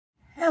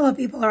Hello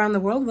people around the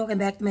world, welcome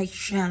back to my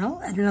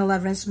channel, Adrenal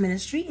Deliverance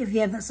Ministry. If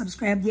you have not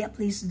subscribed yet,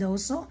 please do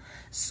so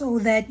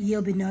that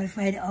you'll be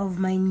notified of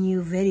my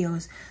new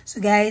videos. So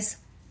guys,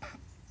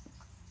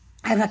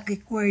 I have a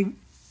quick word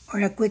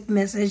or a quick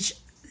message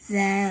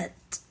that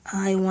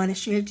I want to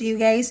share to you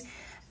guys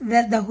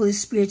that the Holy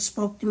Spirit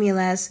spoke to me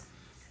last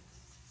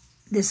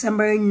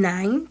December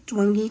 9,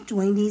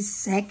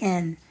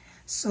 2022.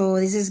 So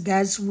this is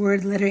God's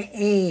Word, letter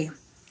A.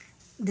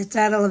 The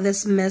title of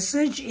this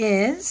message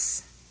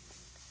is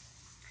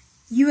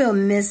 "You Will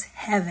Miss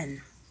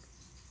Heaven."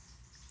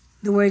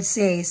 The word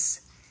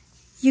says,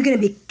 "You're going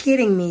to be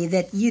kidding me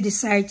that you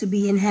desire to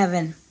be in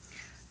heaven,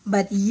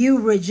 but you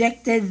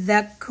rejected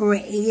the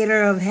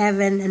creator of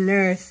heaven and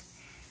earth,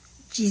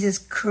 Jesus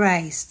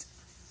Christ.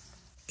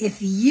 If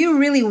you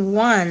really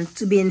want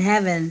to be in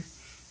heaven,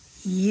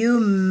 you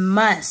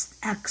must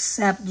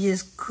accept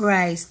Jesus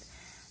Christ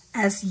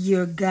as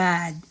your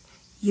God,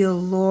 your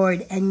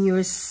Lord, and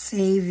your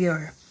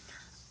Savior.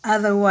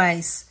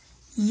 Otherwise,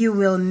 you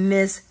will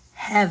miss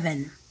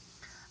heaven."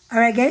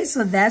 Alright guys,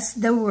 so that's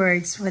the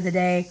words for the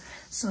day.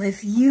 So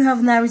if you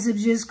have not received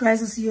Jesus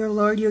Christ as your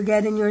Lord, your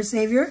God, and your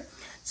Savior,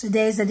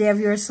 today is the day of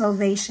your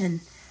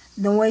salvation.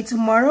 Don't wait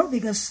tomorrow,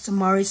 because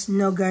tomorrow is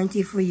no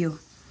guarantee for you.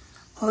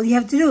 All you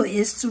have to do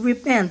is to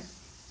repent,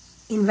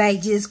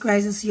 invite Jesus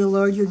Christ as your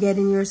Lord, your God,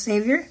 and your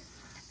Savior,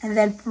 and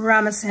then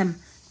promise Him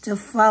to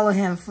follow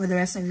Him for the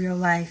rest of your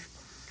life.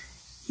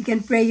 You can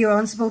pray your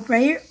own simple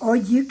prayer, or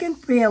you can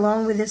pray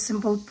along with this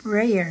simple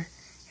prayer.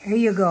 Here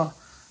you go.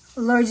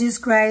 Lord Jesus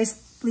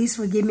Christ, please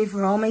forgive me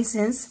for all my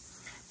sins.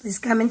 Please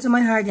come into my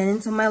heart and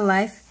into my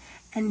life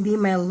and be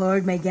my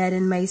Lord, my God,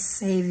 and my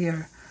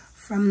Savior.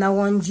 From now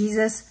on,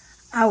 Jesus,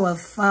 I will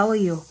follow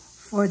you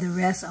for the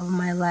rest of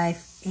my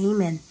life.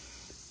 Amen.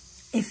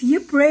 If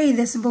you pray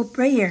this simple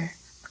prayer,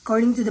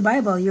 according to the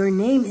Bible, your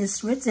name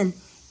is written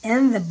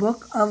in the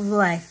book of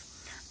life.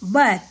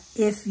 But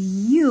if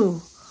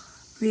you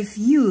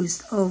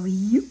refused or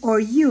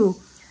you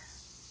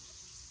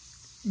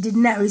did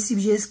not receive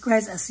Jesus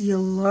Christ as your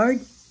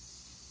Lord,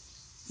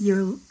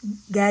 your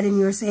God, and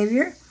your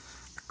Savior,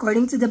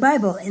 according to the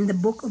Bible, in the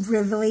book of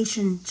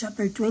Revelation,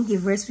 chapter 20,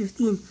 verse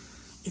 15,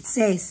 it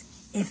says,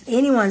 "If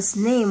anyone's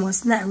name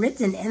was not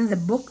written in the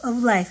book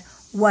of life,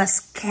 was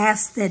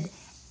casted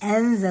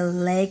in the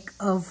lake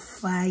of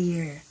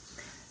fire."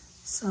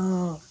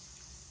 So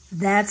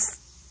that's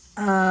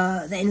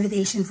the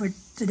invitation for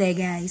today,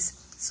 guys.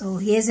 So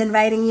He is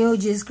inviting you,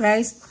 Jesus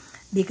Christ,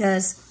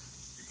 because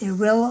there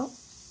will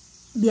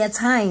be a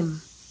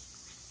time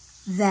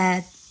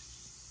that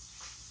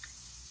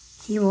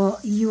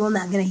you will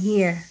not gonna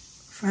hear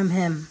from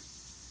Him.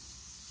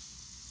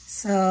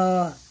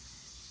 So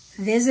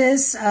this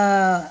is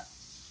a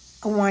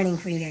warning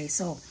for you guys.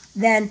 So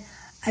then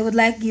I would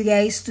like you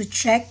guys to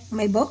check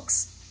my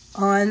books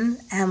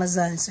on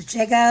Amazon. So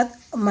check out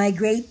my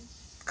great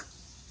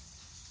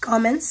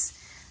comments,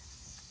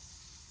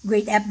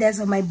 great updates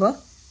of my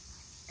book,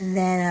 and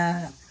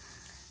then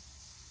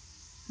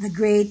the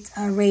great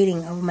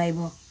rating of my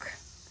book.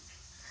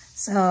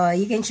 So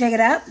you can check it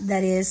out.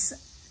 That is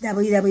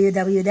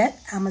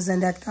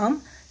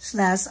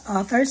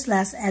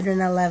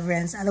www.amazon.com/author/Adrenal.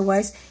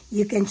 Otherwise,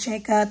 you can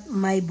check out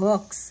my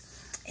books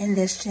in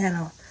this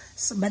channel.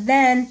 So, but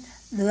then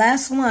the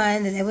last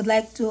one that I would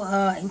like to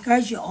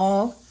encourage you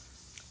all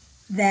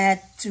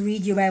that to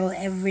read your Bible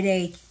every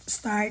day.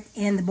 Start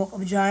in the book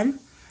of John.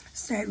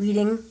 Start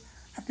reading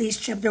at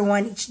least chapter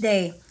 1 each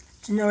day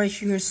to nourish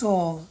your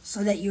soul,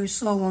 so that your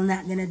soul will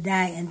not gonna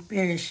die and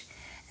perish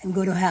and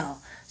go to hell.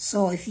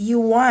 So if you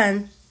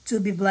want to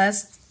be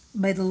blessed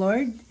by the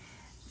Lord,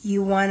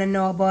 you want to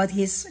know about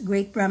His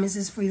great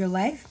promises for your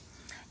life,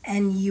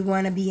 and you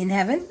want to be in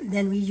heaven,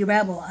 then read your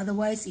Bible.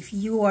 Otherwise, if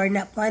you are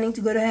not planning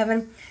to go to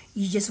heaven,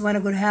 you just want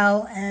to go to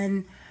hell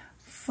and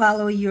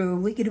follow your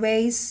wicked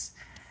ways,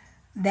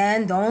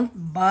 then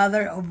don't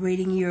bother of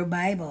reading your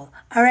Bible.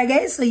 Alright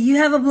guys, so you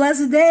have a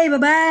blessed day.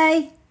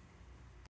 Bye-bye.